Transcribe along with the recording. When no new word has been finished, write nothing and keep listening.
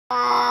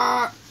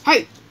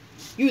Hey,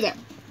 you there.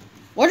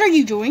 What are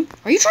you doing?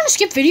 Are you trying to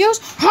skip videos?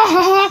 Ha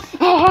ha ha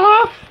ha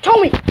ha! Tell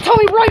me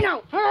right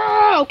now!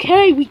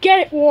 Okay, we get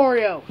it,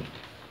 Wario.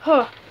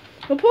 Huh.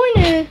 The point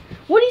is,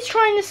 what he's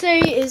trying to say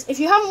is, if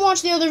you haven't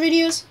watched the other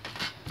videos,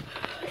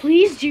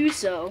 please do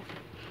so.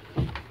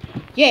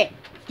 Yeah,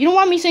 you don't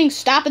want me saying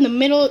stop in the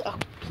middle? Oh,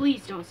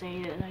 please don't say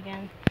it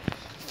again.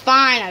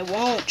 Fine, I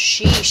won't.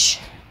 Sheesh.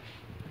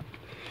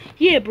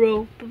 Yeah,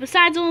 bro. But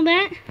besides all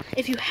that,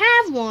 if you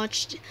have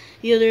watched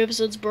the other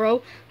episodes,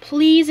 bro,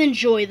 please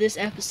enjoy this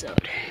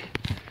episode.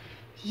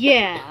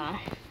 Yeah.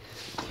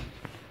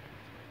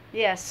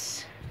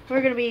 Yes.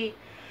 We're going to be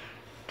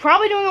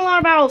probably doing a lot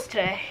of battles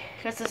today,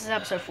 because this is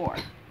episode 4.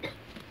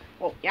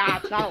 Well, yeah,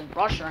 it's not a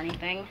rush or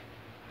anything.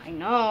 I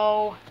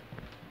know.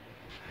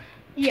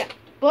 Yeah,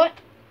 but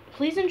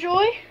please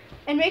enjoy,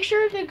 and make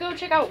sure to go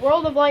check out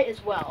World of Light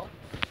as well.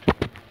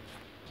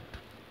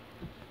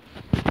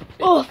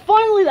 Oh,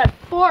 finally that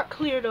fart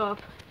cleared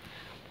up.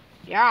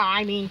 Yeah,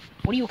 I mean,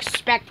 what do you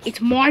expect? It's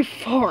my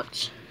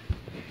farts.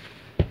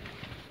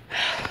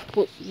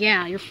 Well,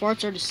 yeah, your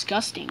farts are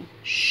disgusting.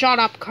 Shut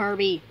up,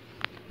 Kirby.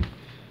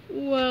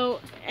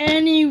 Well,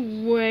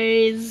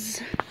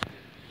 anyways,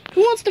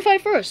 who wants to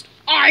fight first?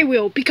 I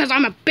will, because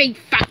I'm a big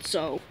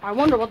fatso. I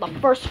wonder what the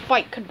first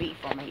fight could be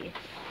for me.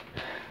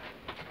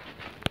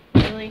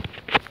 Really?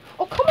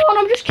 Oh, come on,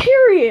 I'm just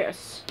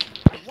curious.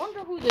 I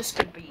wonder who this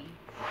could be.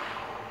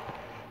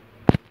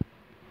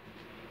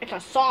 It's a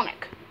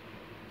Sonic.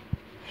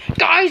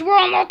 Guys, we're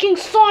unlocking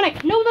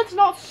Sonic! No, that's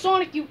not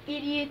Sonic, you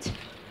idiot.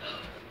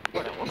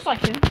 But it looks like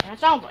him, and it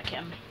sounds like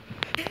him.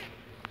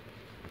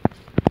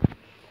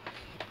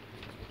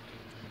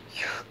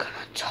 You're gonna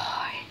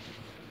die.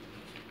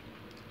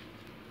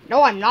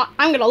 No, I'm not.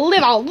 I'm gonna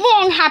live a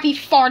long, happy,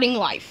 farting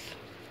life.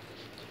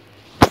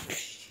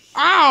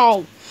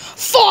 Ow!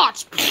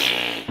 Farts!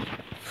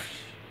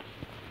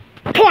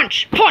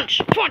 Punch!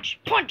 Punch! Punch!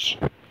 Punch!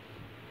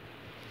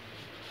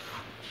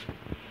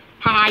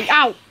 Hi!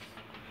 Ow!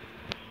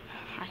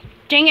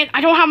 Dang it!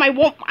 I don't have my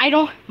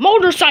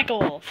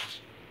motorcycle.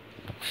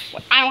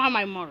 What? I don't have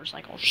my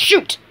motorcycle.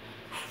 Shoot!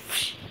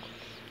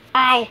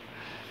 Ow!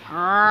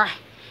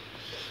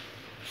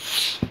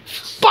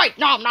 Fight!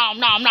 Nom nom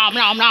nom nom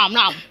nom nom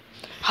nom.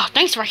 Oh,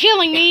 thanks for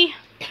healing me.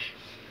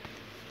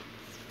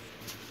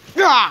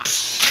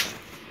 Nice!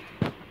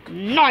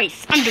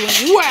 I'm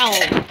doing well.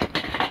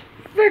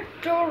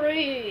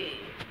 Victory!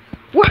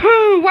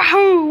 Woohoo!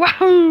 Woohoo!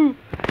 Woohoo!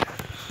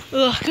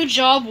 Ugh, good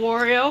job,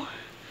 Wario.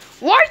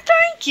 Why,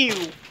 thank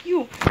you!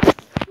 You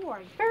are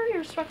a very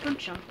respectful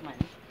gentleman.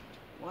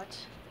 What?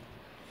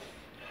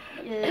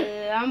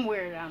 I'm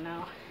weird out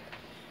now.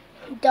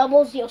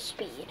 Doubles your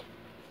speed.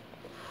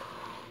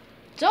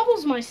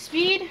 Doubles my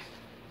speed?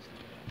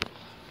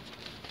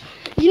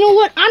 You know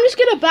what? I'm just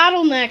gonna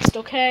battle next,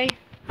 okay?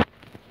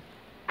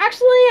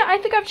 Actually, I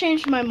think I've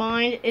changed my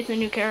mind. It's a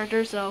new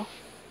character, so...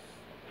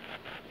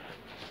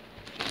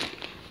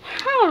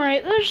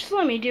 Alright, just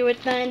let me do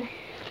it then.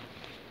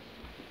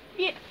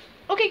 Yeah.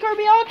 Okay,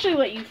 Kirby, I'll actually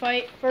let you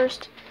fight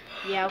first.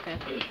 Yeah, okay.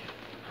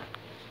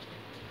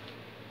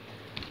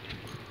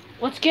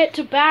 Let's get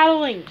to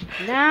battling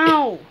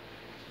now.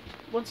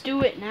 Let's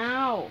do it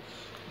now.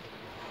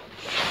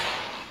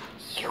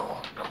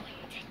 You're going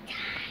to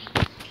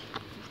die.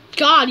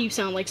 God, you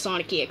sound like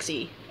Sonic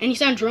EXE. And you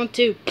sound drunk,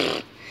 too.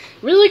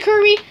 Really,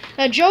 Kirby?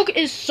 That joke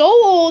is so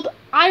old,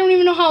 I don't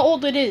even know how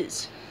old it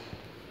is.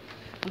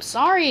 I'm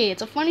sorry,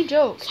 it's a funny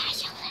joke. Yeah,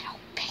 you little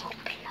pink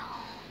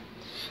balloon.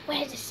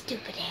 Where's the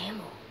stupid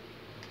ammo?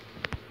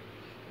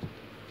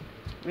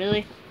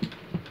 Really?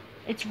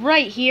 It's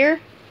right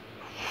here.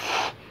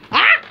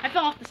 Ah! I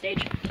fell off the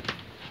stage.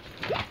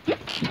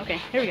 Okay,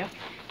 here we go.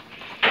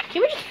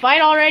 Can we just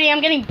fight already? I'm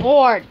getting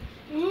bored.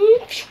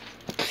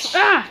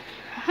 Ah!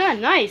 Aha,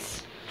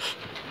 nice.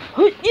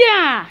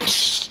 Yeah!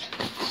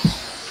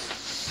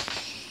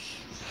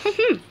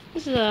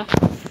 This is a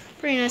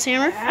pretty nice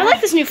hammer. I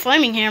like this new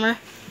flaming hammer.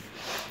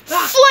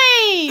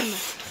 Flame!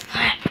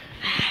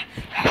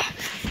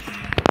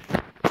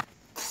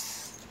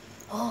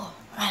 Oh,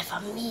 I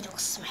have a metal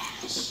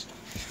smash.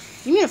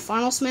 You mean a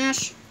final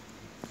smash?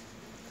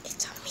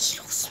 It's a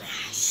metal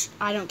smash.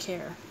 I don't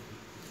care.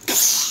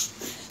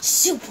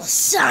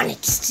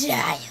 Supersonic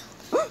style.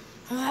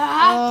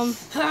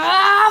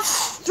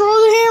 Throw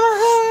the hammer.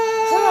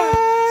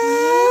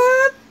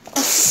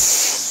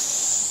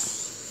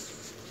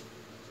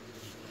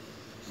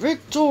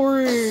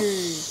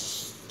 Victory!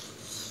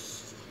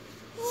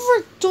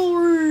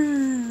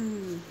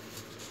 Victory!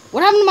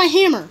 What happened to my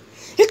hammer?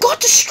 It got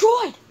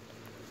destroyed!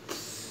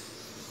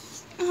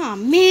 Aw,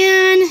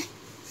 man.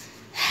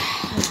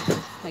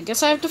 I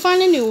guess I have to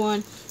find a new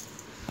one.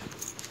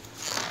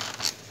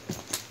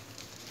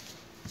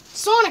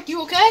 Sonic,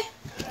 you okay?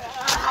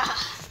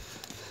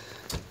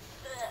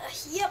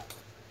 Yep.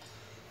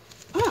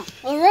 Oh,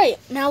 alright.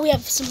 Now we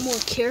have some more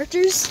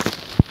characters.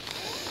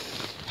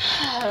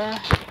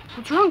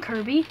 What's wrong,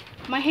 Kirby?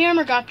 My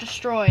hammer got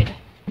destroyed.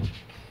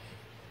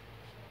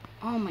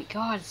 Oh my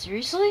god,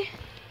 seriously?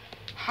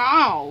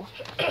 How?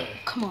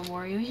 Come on,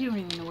 Wario. You don't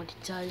even know what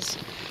it does.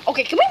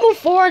 Okay, can we move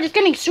forward? It's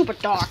getting super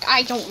dark.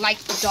 I don't like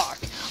the dark.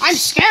 I'm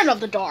scared of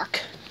the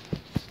dark.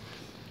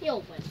 Yo,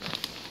 wimp.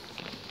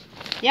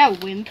 Yeah,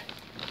 wimp.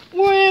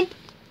 Wimp.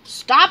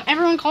 Stop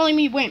everyone calling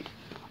me wimp.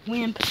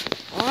 Wimp.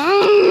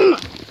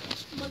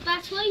 But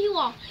that's what you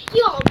are.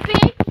 You're a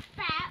big,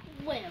 fat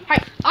wimp.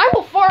 Hey, I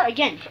will fart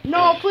again.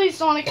 No, please,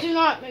 Sonic, do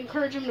not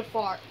encourage him to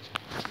fart.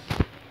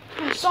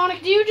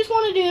 Sonic, do you just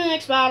want to do the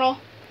next battle?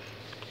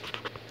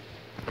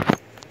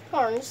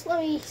 Hold on, just let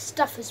me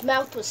stuff his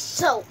mouth with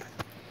soap.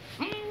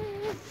 Yeah.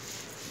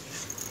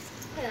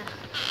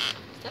 Is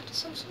that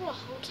some sort of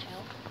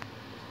hotel?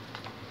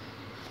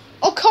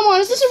 Oh, come on.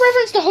 Is this a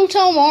reference to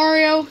Hotel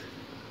Mario?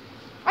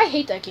 I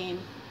hate that game.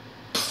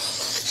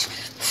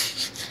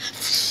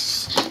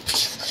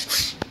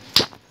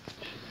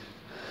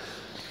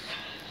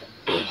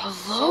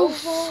 Hello,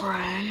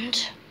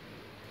 friend.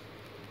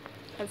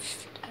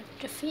 I've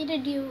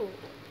defeated you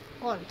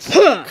once.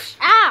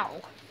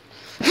 Ow!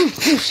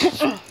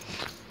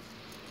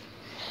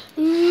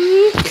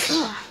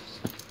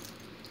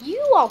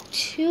 You are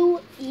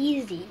too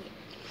easy.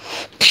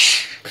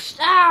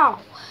 Ow!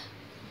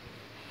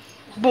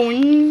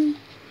 Boing.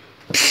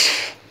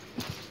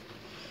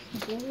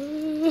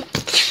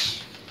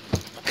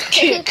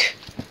 Kick.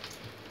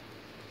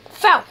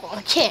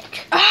 Falcon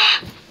kick.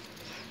 Ah!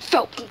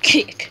 Falcon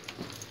kick.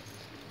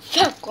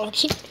 Falcon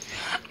kick.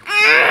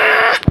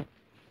 Ah!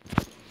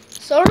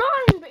 So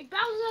long, Big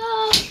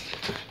Bowser.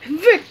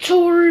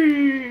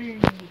 Victory!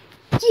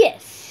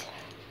 Yes.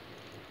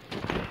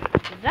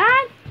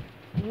 That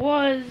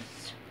was...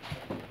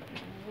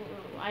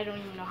 I don't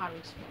even know how to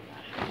explain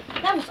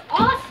that. That was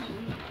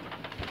awesome.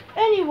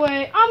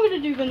 Anyway, I'm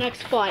gonna do the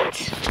next fight.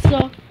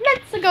 So,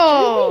 let's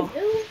go!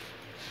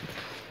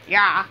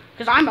 Yeah,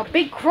 because I'm a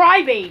big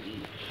crybaby.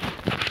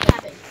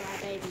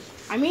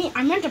 I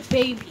meant a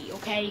baby,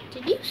 okay?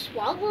 Did you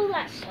swallow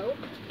that soap?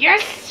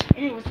 Yes!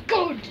 And it was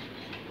good!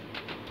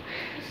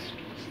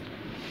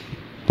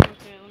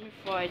 Okay, let me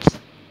fight.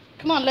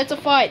 Come on, let's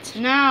fight,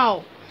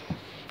 now!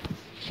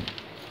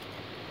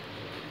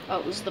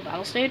 Oh, this is the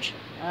battle stage?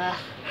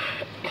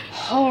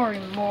 Hurry,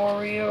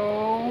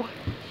 Mario!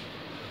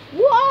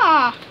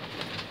 Wah!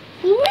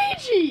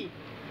 Luigi!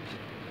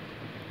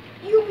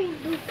 You mean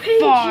Luigi?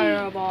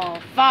 Fireball,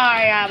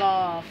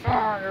 fireball,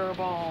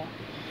 fireball.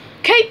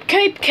 Cape,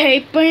 cape,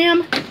 cape,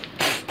 bam.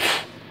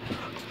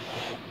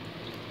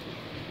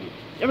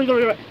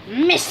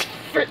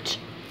 Misfit.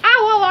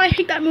 Ow, ow, I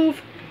hate that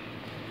move.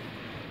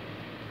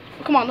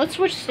 Oh, come on, let's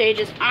switch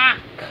stages. Ah,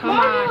 come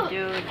Mario. on,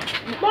 dude.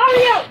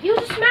 Mario, use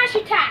a smash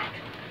attack.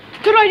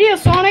 Good idea,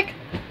 Sonic.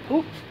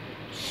 Ooh.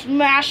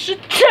 Smash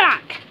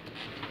attack.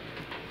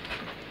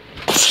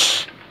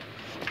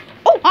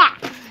 Oh, ah.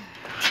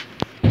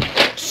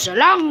 So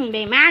long,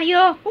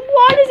 Mario.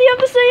 Why does he have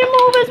the same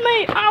move as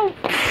me? Ow.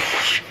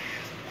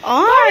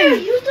 Mario,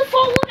 use the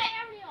forward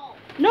aerial.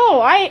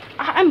 No,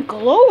 I'm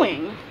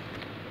glowing.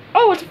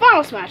 Oh, it's a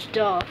Final Smash,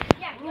 duh.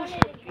 Yeah, go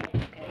ahead.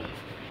 Okay.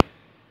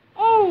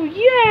 Oh,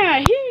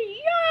 yeah,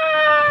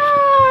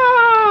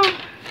 yeah!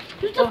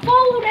 Use the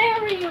forward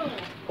aerial.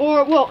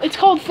 Or, well, it's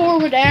called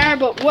Forward Air,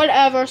 but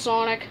whatever,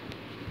 Sonic.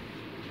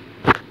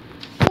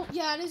 Oh,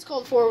 yeah, it is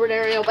called Forward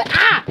Aerial, but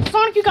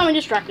Sonic, you got me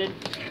distracted.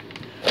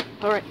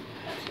 Alright.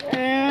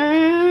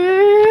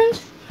 And...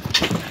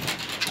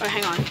 Alright,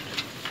 hang on.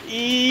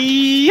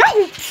 Yo!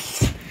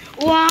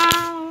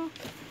 Wow!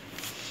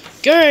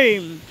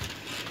 Game!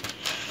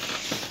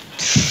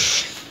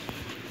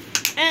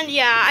 And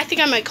yeah, I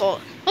think I might call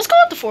it. Let's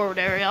call it the Forward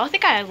Aerial. I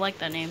think I like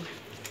that name.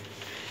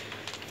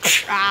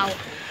 Ow.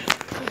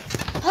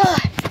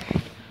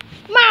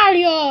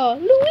 Mario!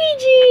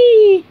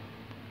 Luigi!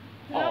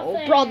 Oh,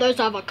 Nothing. brothers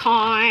of a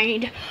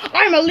kind.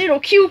 I'm a little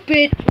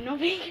Cupid. No,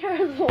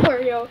 here's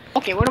Wario.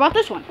 Okay, what about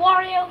this one?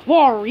 Wario.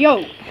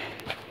 Wario.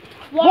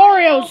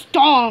 Wario's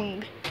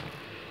dong.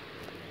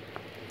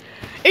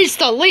 It's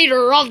the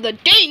leader of the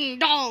Ding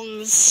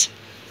Dongs.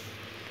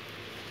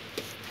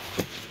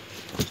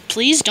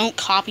 Please don't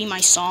copy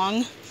my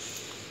song.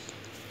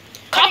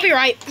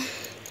 Copyright.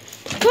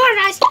 Come on,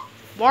 guys.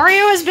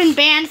 Wario has been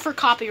banned for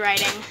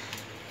copywriting.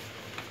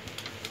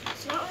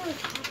 It's not really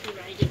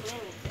copyrighted.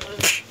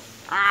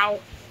 Ow.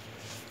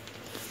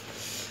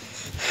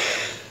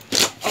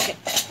 Okay,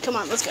 come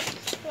on, let's go.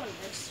 Come on,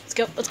 guys. Let's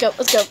go, let's go,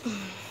 let's go.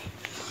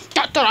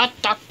 Dot, dot,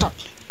 dot, dot,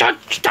 dot,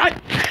 dot.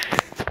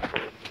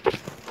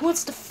 Who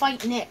wants to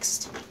fight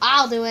next?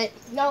 I'll do it.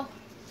 No.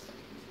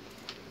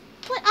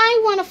 But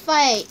I want to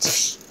fight.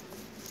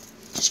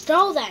 Just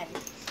go then.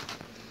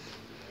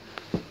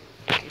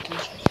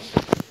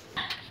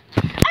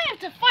 I have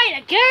to fight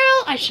a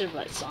girl. I should have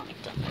let Sonic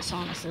do this,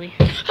 honestly.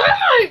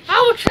 Hey!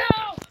 I'll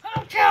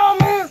kill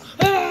me!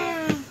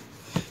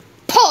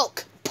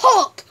 Poke,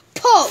 poke,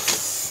 poke.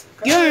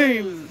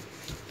 Game.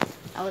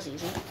 That was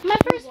easy. My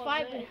first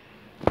fight.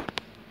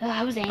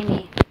 That was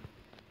Amy.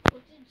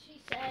 What did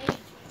she say?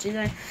 She's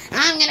like,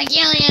 I'm gonna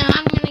kill you.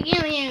 I'm gonna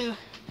kill you.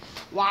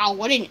 Wow,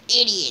 what an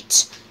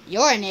idiot.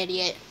 You're an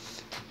idiot.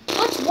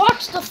 Let's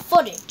watch the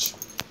footage.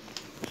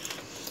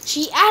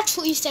 She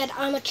actually said,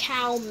 I'm a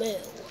cow moo.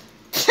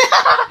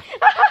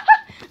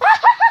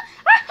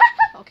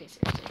 Okay,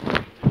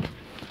 seriously.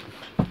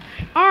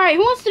 Alright,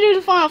 who wants to do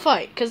the final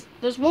fight? Because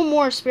there's one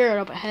more spirit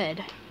up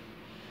ahead.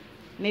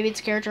 Maybe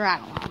it's a character, I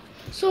don't know.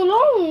 So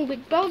long,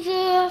 Big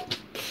Brother.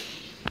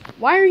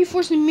 Why are you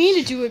forcing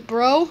me to do it,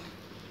 bro?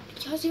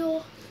 Because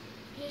you're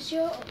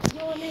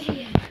an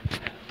idiot.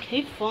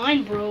 Okay,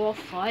 fine, bro, I'll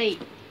fight.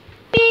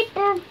 Beep,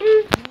 boop,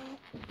 beep.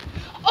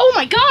 Oh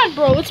my god,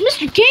 bro, it's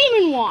Mr.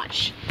 Game &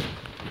 Watch.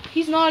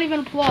 He's not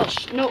even a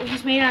plush. No,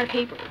 he's made out of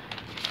paper.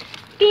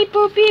 Beep,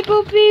 boop, beep,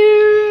 boop,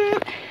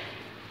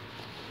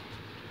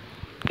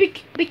 beep.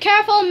 Be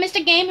careful,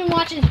 Mr. Game &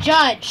 Watch's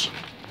judge.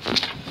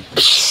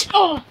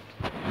 Oh,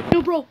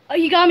 no, bro,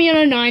 you got me on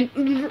a 9.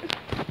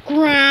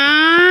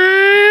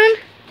 Ground.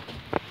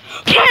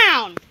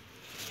 Pound.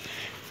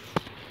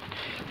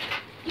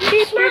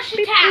 Smash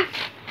attack.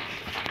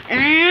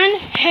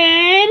 And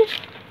head.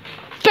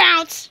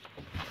 Bounce.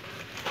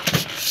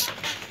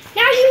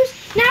 Now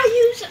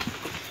use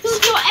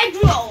your egg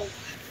roll.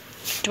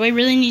 Do I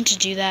really need to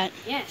do that?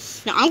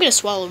 Yes. No, I'm gonna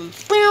swallow him.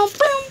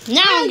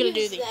 Now I'm gonna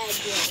do the egg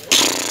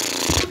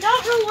roll.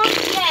 Don't rewind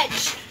the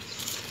edge.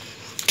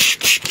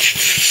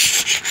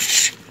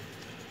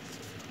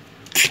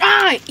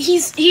 Ah,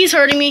 he's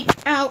hurting me.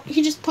 Ow,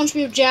 he just punched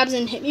me with jabs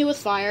and hit me with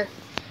fire.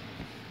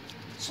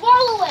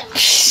 Swallow him.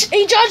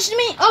 He judged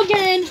me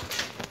again.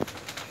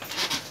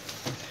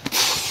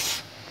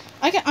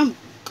 I'm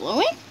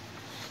glowing?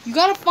 You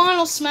got a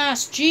final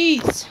smash,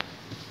 jeez.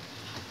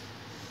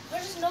 Why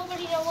does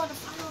nobody know what a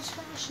final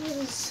smash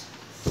is?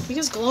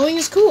 Because glowing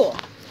is cool.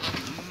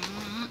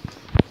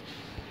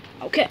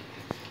 Okay.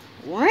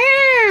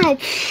 Wow.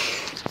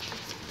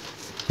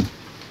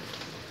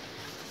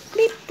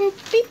 Beep boop,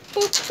 beep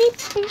boop, beep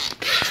boop.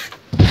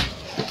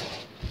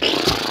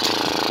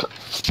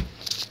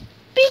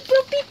 Beep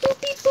boop, beep boop,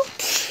 beep boop.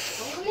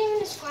 Don't name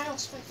his final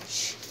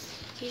smash.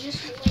 He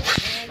just ran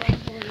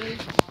over and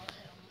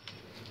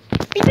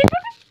Beep, beep,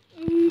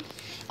 beep, beep.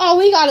 Oh,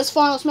 he got his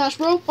final smash,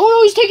 bro. Oh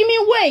no, he's taking me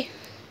away.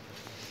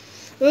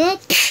 What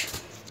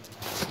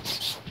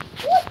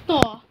the?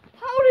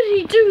 How did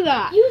he do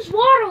that? use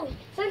water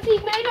since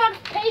he's made out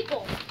of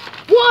paper.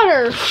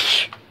 Water.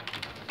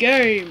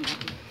 Game.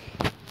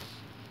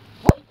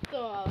 What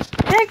the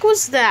heck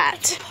was that?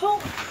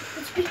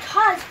 It's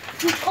because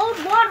you poured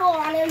water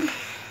on him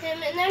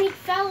and then he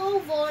fell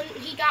over and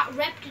he got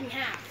ripped in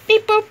half.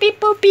 Beep boop, beep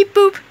boop, beep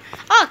boop.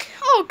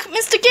 Oh,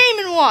 Mr.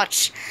 Game &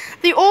 Watch,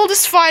 the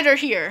oldest fighter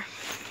here.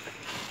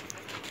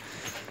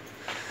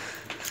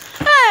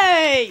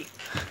 Hey!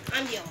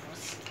 I'm the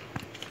oldest.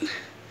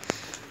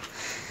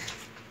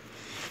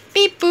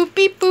 Beep boop,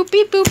 beep boop,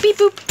 beep boop, beep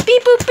boop,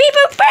 beep boop, beep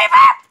boop, beep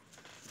boop.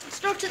 Let's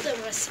go to the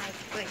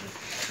recycling.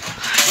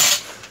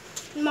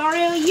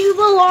 Mario, you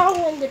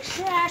belong in the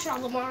trash. All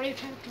the Mario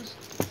characters.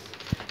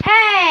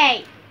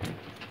 Hey!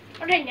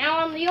 Okay, now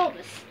I'm the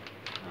oldest.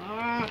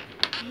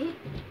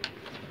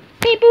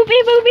 Beep boop,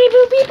 beep boop, beep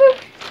boop, beep boop.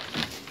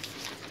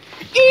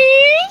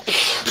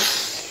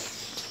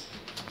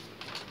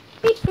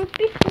 Beep boop,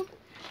 beep boop.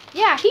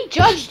 Yeah, he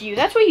judged you.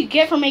 That's what you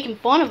get for making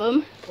fun of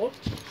him. Oh.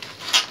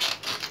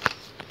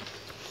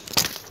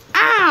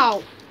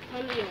 Ow!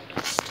 I'm the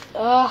oldest.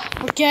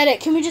 Forget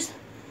it. Can we just...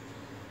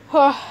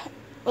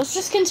 let's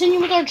just continue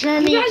with our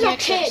journey You guys are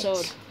next kids.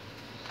 episode.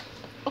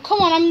 Oh,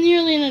 come on. I'm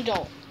nearly an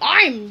adult.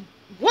 I'm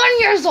 1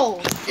 year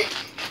old.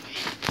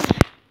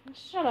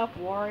 Shut up,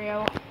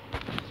 Wario.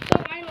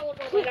 So I'm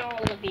older than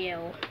all of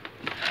you.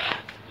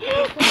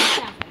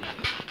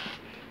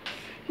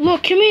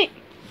 Look, can we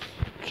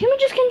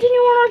just continue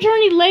on our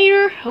journey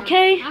later,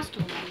 okay? Oh,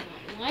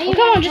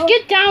 come on, just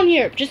get down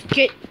here. Just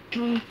get...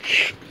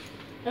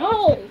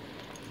 No.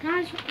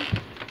 Guys.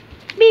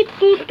 Beep,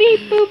 boop,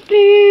 beep, boop,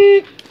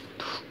 beep.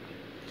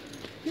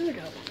 You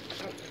know.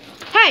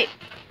 Hey,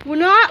 we're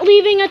not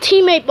leaving a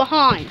teammate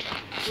behind.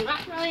 I'm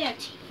not really a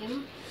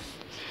team.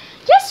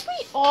 Yes,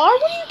 we are.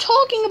 What are you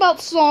talking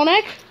about,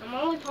 Sonic? I'm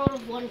only part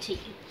of one team.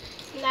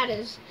 And that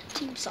is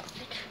Team Sonic.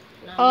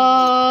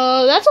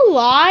 That's a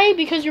lie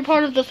because you're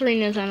part of the 3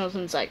 Nintendos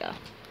and Sega.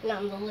 And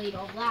I'm the leader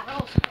of that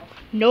also.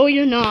 No,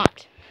 you're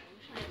not.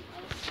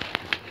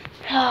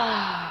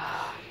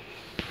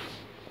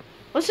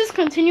 Let's just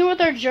continue with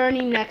our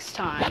journey next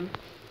time.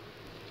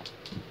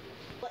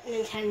 What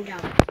Nintendo?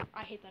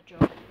 I hate that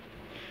joke.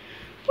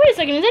 Wait a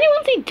second, has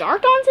anyone seen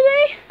Dark on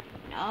today?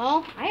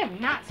 No, I have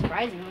not,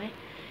 surprisingly.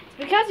 It's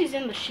because he's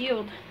in the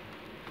shield.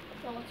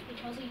 Well, it's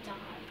because he died.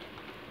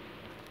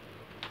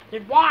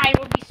 Then why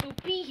would we still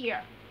be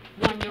here?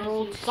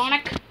 1-year-old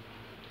Sonic.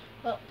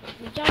 Well,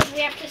 because we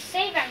have to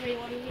save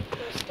everyone.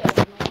 We're still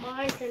in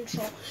mind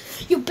control.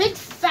 You big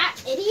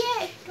fat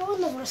idiot! Go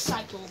in the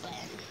recycle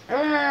bin.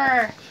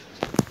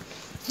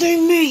 They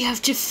may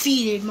have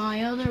defeated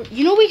my other...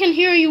 You know we can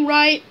hear you,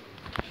 right?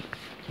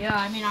 Yeah,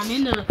 I mean, I'm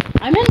in the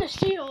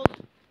shield.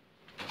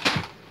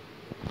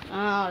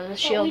 Oh, the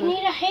shield. But we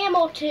need a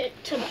hammer to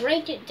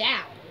break it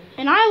down.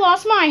 And I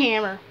lost my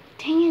hammer.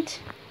 Dang it.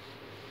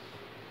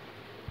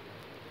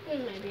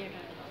 Maybe I got another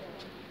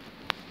one.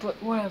 But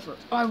whatever.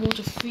 I will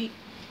defeat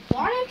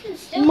Wario can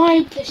still My-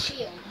 beat the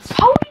shields.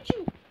 How did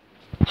you?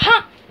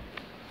 Huh?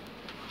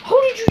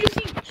 How did you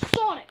defeat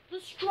Sonic, the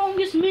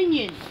strongest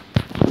minion?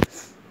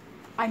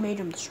 I made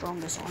him the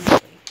strongest, honestly.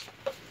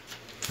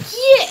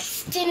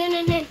 Yes!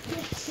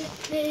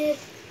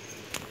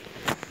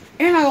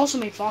 And I also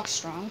made Fox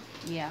strong.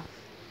 Yeah.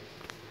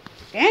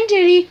 And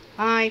Diddy.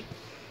 Hi.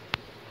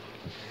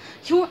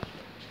 You know what?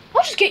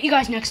 I'll just get you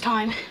guys next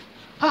time.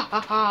 Ha ha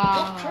Look,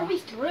 ha. Kirby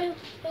threw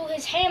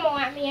his hammer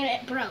at me and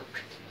it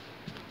broke.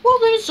 Well,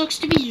 then it sucks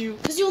to be you,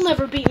 because you'll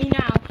never beat me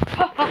now.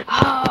 Ha ha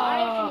ha.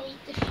 Wario can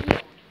eat the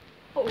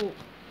shield.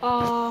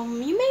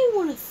 You may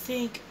want to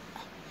think,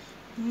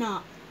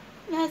 nah,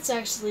 that's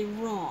actually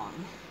wrong.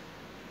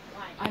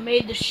 Why? I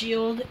made the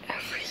shield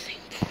everything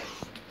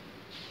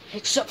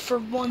except for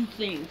one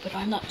thing, but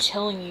I'm not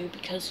telling you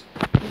because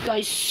you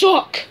guys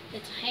suck.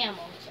 It's a hammer.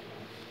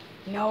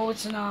 No,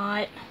 it's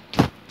not.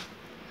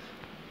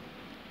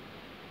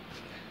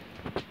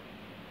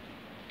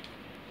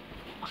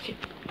 Okay.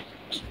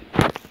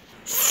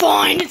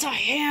 Fine, it's a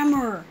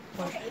hammer.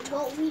 Okay,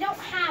 well, we don't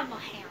have a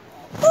hammer.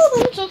 Well,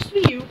 then it sucks to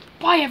be you.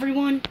 Bye,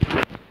 everyone.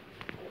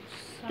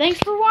 Thanks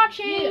for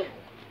watching. You.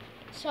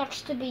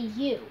 Sucks to be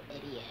you,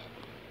 idiot.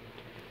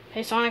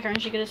 Hey, Sonic,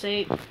 aren't you gonna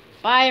say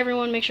bye,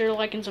 everyone? Make sure to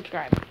like and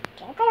subscribe.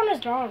 Don't go on his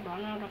dog,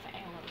 run out of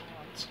air.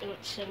 It's gonna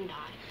soon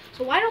die.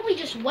 So why don't we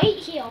just wait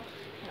here?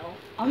 No.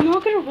 I'm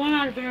not gonna run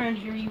out of air in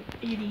here, you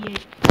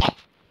idiot.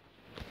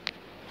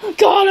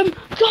 Got him!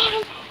 Got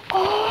him!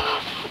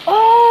 Oh!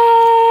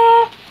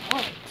 Oh!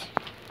 What?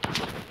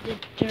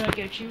 Did I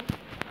get you?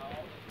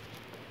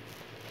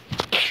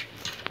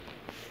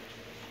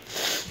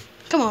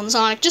 Come on,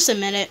 Sonic, just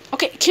admit it.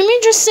 Okay, can we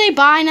just say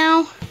bye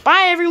now?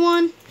 Bye,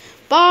 everyone.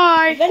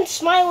 Bye. I've been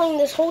smiling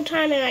this whole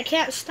time and I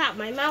can't stop.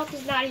 My mouth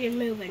is not even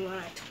moving when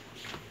I talk.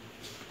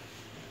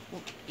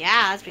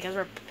 Yeah, that's because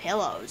we're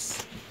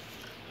pillows.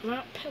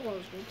 Not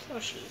pillows, we're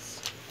plushies.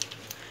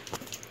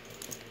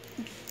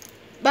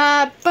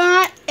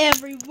 Bye-bye,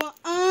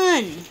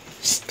 everyone.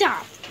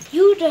 Stop.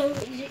 You don't.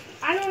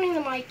 I don't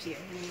even like you.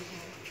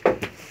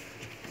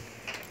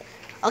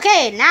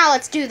 Okay, now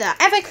let's do the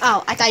epic.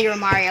 Oh, I thought you were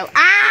Mario.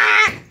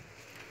 Ah!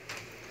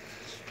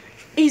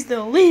 He's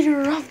the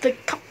leader of the.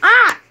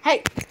 Ah!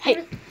 Hey,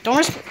 don't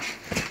respond.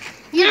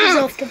 You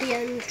deserve to be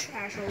in the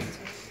trash all the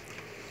time.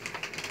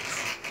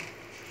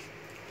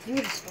 You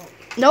deserve.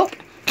 Nope.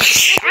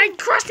 I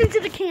crashed into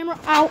the camera.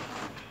 Ow.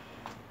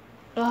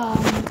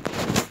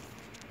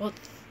 Well,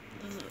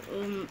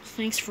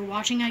 thanks for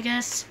watching, I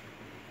guess.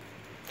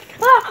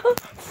 Ah!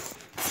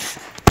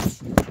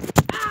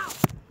 Ow.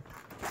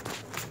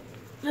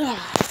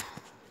 Ugh.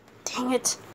 Dang it.